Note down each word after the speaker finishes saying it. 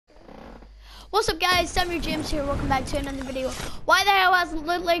What's up guys, Samuel James here, welcome back to another video. Why the hell hasn't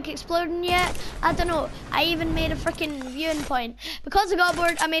looked like exploding yet? I don't know. I even made a freaking viewing point. Because I got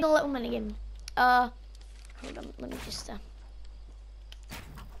bored, I made a little minigame. Hold on, let me just,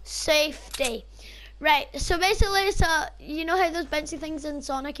 safety. Right, so basically it's, you know how those bouncy things in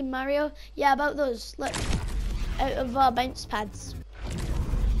Sonic and Mario? Yeah, about those, look, out of, bounce pads.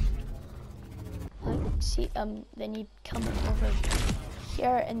 Like, see, then you come over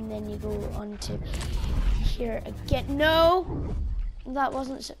here and then you go on to here again. No, that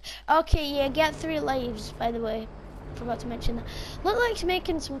wasn't so. Okay, yeah, get 3 lives, by the way. Forgot to mention that. Look like it's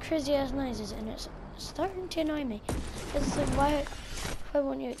making some crazy ass noises and it's starting to annoy me. It's like, why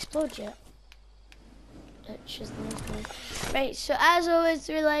won't you explode yet? It's just the next one. Right, so as always,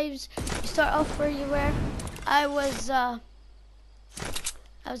 3 lives. You start off where you were. I was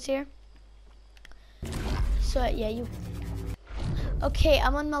here. So yeah, you. Okay,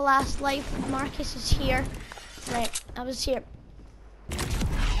 I'm on my last life. Marcus is here. Right, I was here.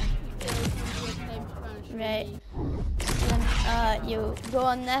 Right. And then you go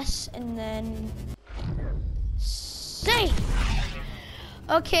on this and then safe.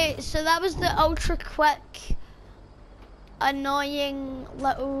 Okay, so that was the ultra quick, annoying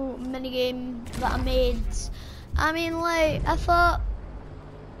little minigame that I made. I mean, like, I thought,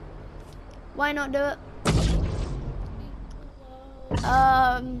 why not do it?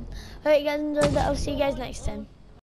 Hope you guys enjoyed it. I'll see you guys next time.